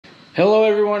Hello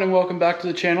everyone and welcome back to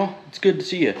the channel. It's good to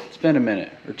see you. It's been a minute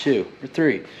or two or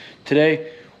three.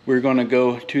 Today we're going to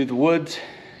go to the woods,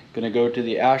 going to go to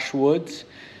the ash woods,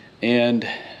 and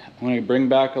I'm going to bring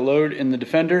back a load in the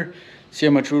Defender, see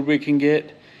how much wood we can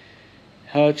get.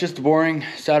 It's just a boring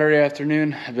Saturday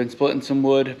afternoon. I've been splitting some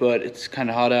wood, but it's kind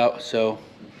of hot out, so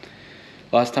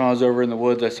last time I was over in the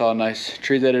woods I saw a nice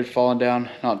tree that had fallen down,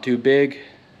 not too big,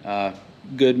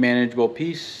 good manageable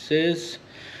pieces.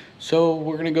 So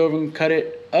we're gonna go over and cut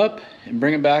it up and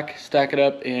bring it back, stack it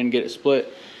up and get it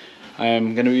split. I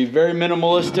am gonna be very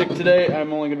minimalistic today.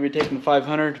 I'm only gonna be taking the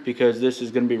 500 because this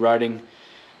is gonna be riding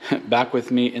back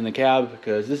with me in the cab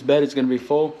because this bed is gonna be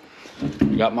full. I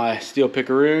got my steel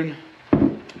picaroon,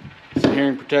 some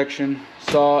hearing protection.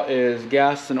 Saw is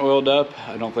gassed and oiled up.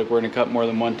 I don't think we're gonna cut more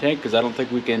than one tank because I don't think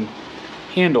we can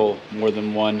handle more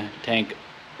than one tank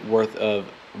worth of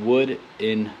wood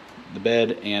in the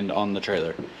bed and on the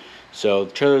trailer. So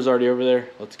the trailer's already over there.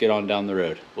 Let's get on down the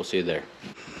road. We'll see you there.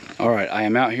 All right, I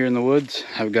am out here in the woods.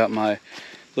 I've got my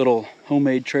little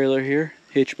homemade trailer here,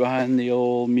 hitched behind the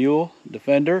old mule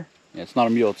Defender. Yeah, it's not a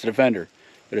mule, it's a Defender,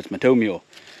 but it's my tow mule.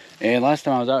 And last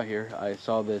time I was out here, I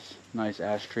saw this nice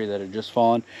ash tree that had just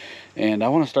fallen, and I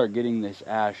want to start getting this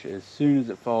ash as soon as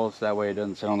it falls. That way it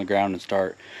doesn't sit on the ground and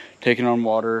start taking on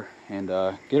water, and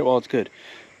get it while it's good.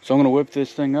 So I'm gonna whip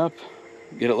this thing up,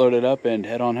 get it loaded up, and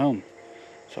head on home.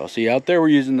 So I'll see you out there. We're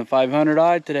using the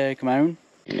 500i today. Come on.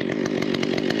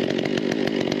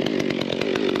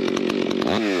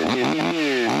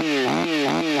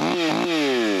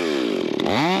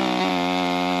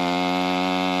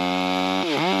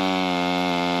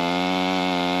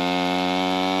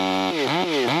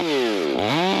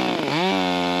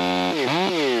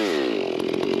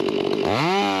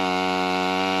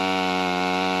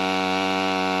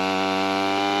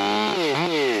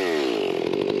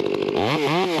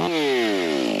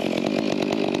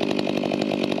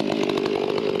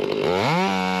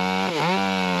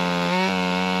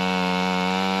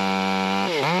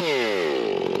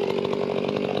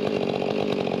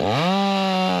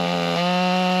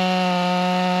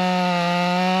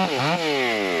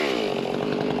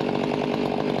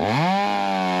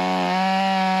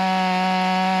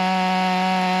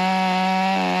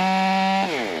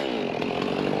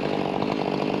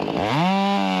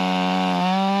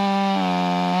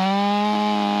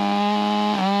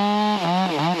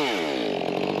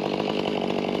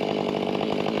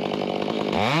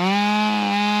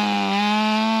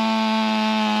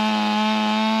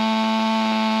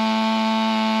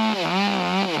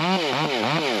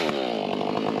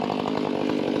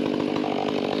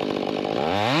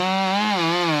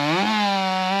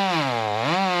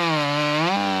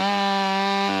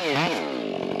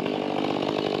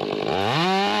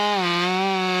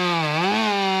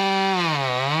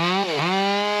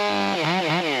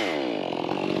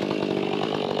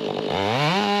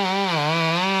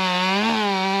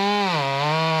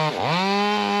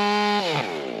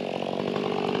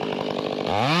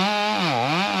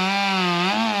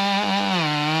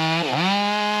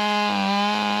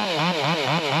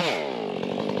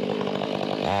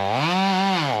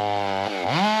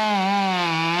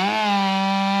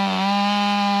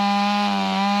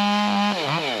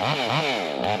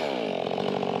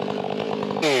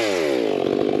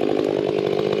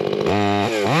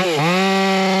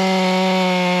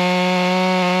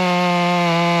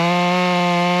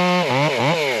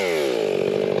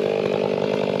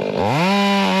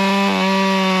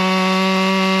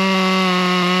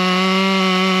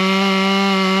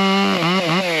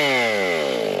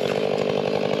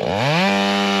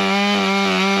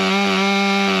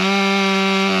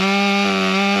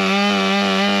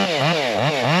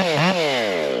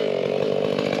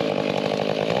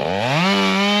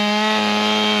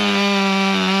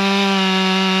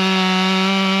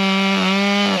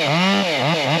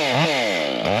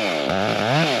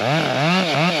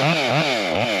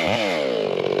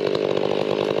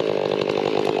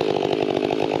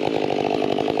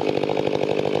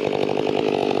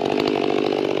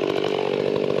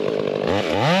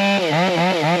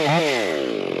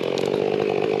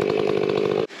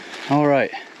 All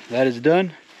right, that is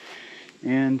done,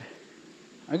 and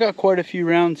I got quite a few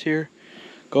rounds here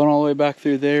going all the way back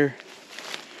through there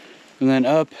and then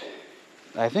up.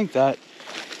 I think that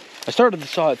I started the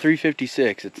saw at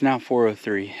 356. It's now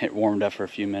 403. It warmed up for a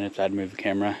few minutes. I had to move the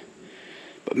camera,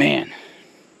 but man,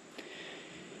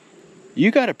 you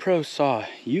got a pro saw,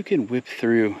 you can whip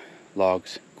through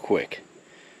logs quick,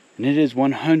 and it is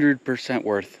 100%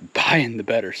 worth buying the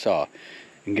better saw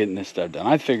and getting this stuff done.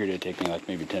 I figured it'd take me like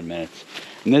maybe 10 minutes.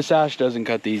 And this ash doesn't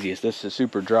cut the easiest. This is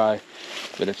super dry,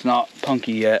 but it's not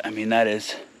punky yet. I mean, that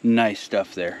is nice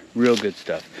stuff there, real good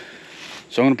stuff.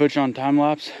 So I'm gonna put you on time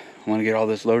lapse. I want to get all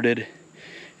this loaded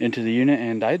into the unit,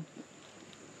 and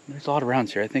there's a lot of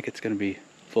rounds here. I think it's gonna be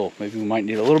full. Maybe we might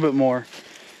need a little bit more,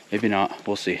 maybe not,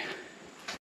 we'll see.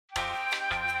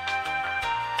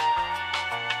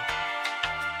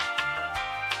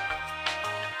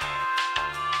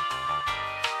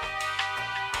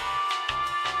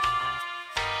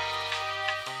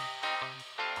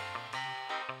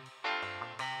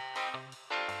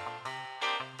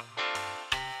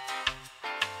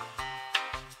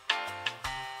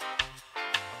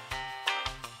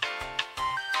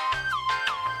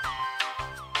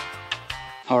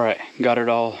 All right, got it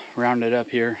all rounded up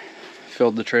here,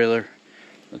 filled the trailer.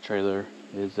 The trailer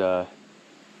is,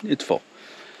 it's full.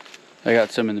 I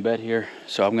got some in the bed here,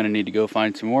 so I'm gonna need to go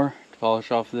find some more to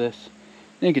polish off this.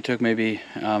 I think it took maybe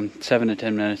 7 to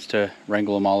 10 minutes to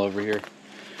wrangle them all over here,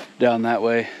 down that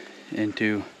way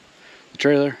into the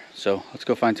trailer. So let's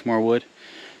go find some more wood,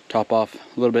 top off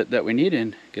a little bit that we need,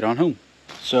 and get on home.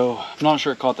 So I'm not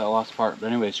sure it caught that last part, but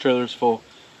anyways, trailer's full.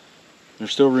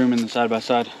 There's still room in the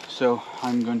side-by-side, so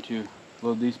I'm going to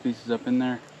load these pieces up in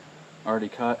there, already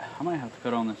cut. I might have to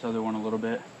cut on this other one a little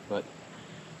bit, but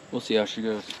we'll see how she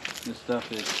goes. This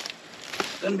stuff is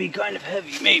gonna be kind of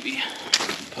heavy, maybe.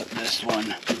 Put this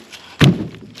one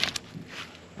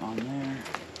on there.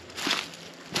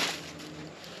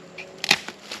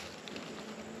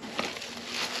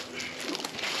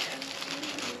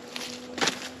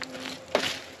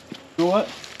 You know what?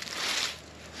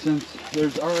 Since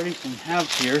there's already some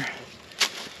halves here,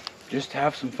 just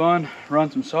have some fun,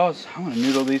 run some saws. I'm gonna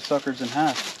noodle these suckers in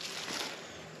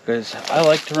half because I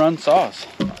like to run saws.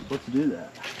 Let's do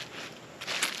that.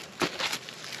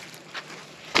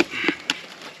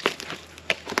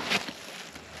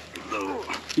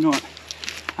 You know what?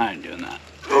 I ain't doing that.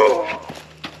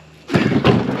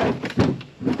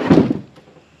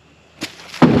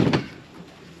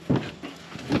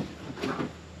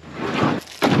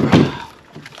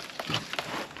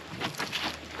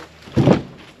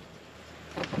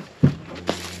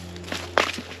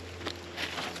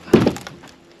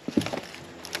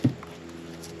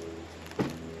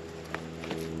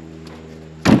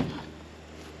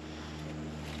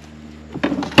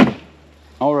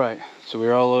 All right, so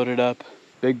we're all loaded up,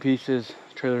 big pieces,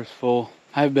 trailer's full.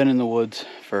 I've been in the woods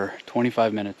for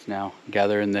 25 minutes now,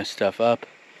 gathering this stuff up,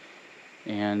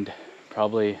 and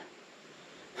probably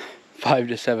 5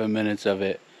 to 7 minutes of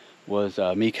it was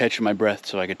me catching my breath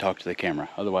so I could talk to the camera.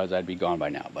 Otherwise I'd be gone by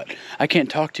now, but I can't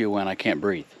talk to you when I can't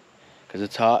breathe because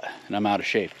it's hot and I'm out of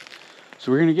shape.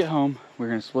 So we're gonna get home, we're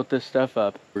gonna split this stuff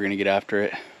up, we're gonna get after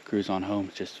it, cruise on home.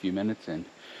 It's just a few minutes and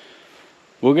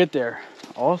we'll get there.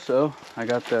 Also, I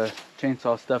got the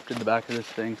chainsaw stuffed in the back of this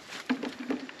thing.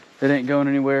 It ain't going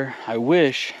anywhere. I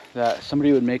wish that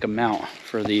somebody would make a mount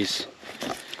for these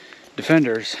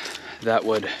defenders that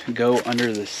would go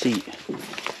under the seat,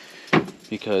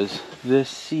 because this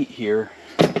seat here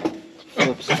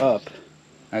flips up.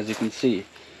 As you can see,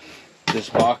 this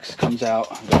box comes out.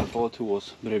 I've got it full of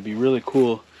tools, but it'd be really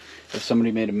cool if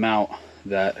somebody made a mount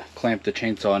that clamped the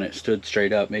chainsaw and it stood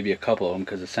straight up. Maybe a couple of them,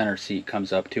 because the center seat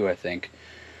comes up too, I think.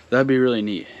 That'd be really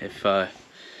neat. If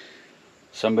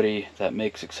somebody that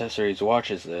makes accessories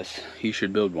watches this, he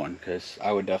should build one, because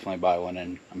I would definitely buy one,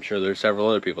 and I'm sure there's several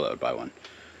other people that would buy one.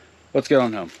 Let's get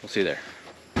on home. We'll see you there.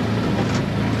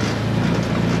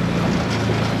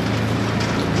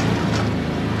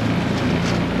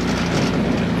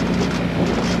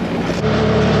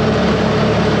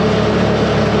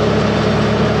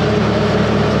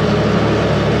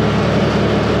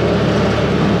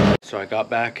 So I got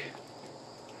back,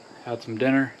 had some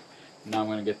dinner. Now I'm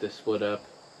gonna get this split up.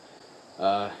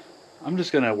 I'm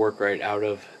just gonna work right out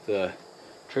of the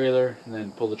trailer and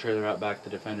then pull the trailer out back to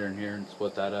the Defender in here and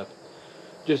split that up.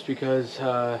 Just because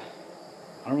I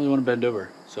don't really want to bend over,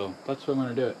 so that's what I'm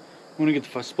gonna do it. I'm gonna get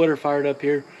the splitter fired up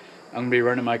here. I'm gonna be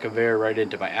running my conveyor right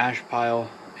into my ash pile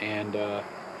and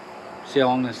see how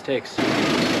long this takes.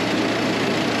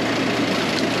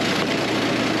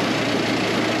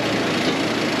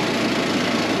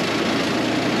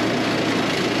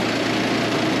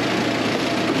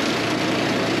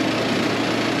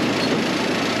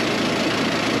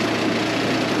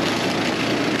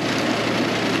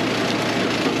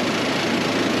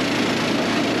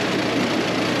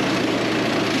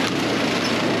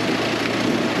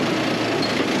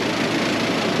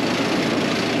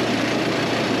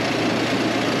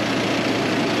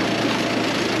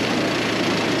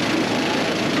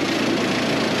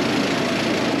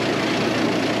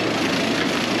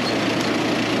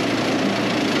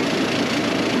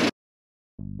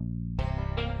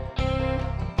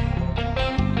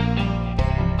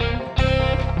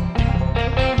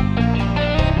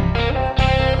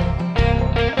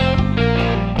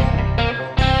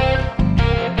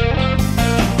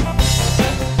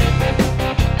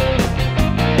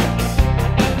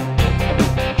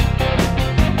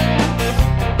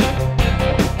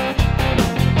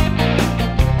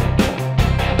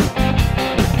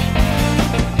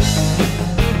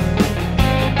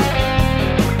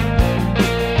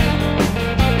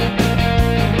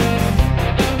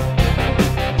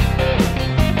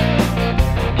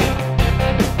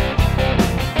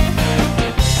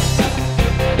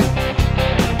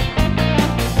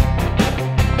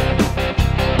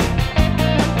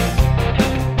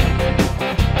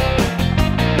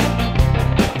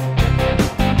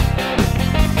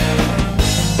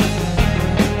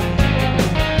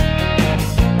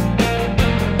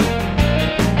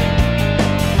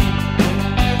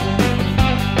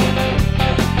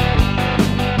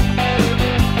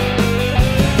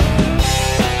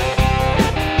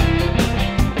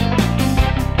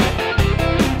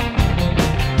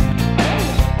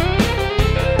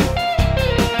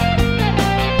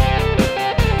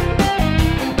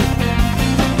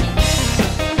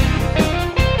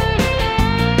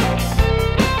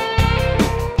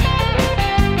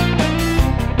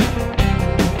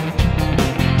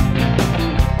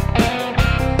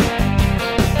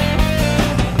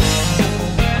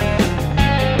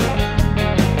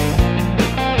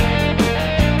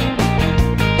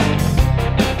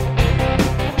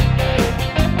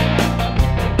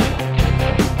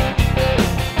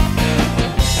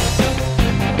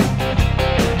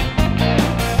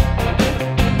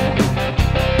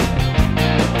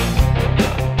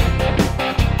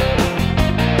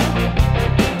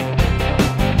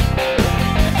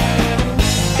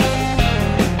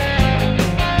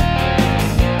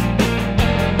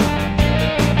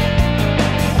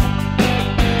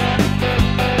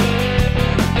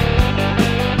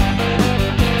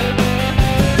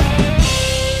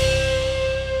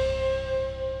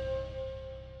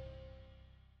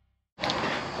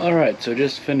 All right, so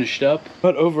just finished up,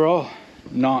 but overall,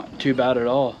 not too bad at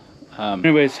all.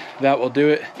 Anyways, that will do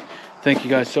it. Thank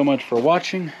you guys so much for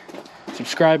watching,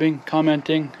 subscribing,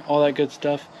 commenting, all that good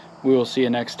stuff. We will see you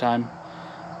next time.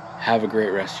 Have a great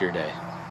rest of your day.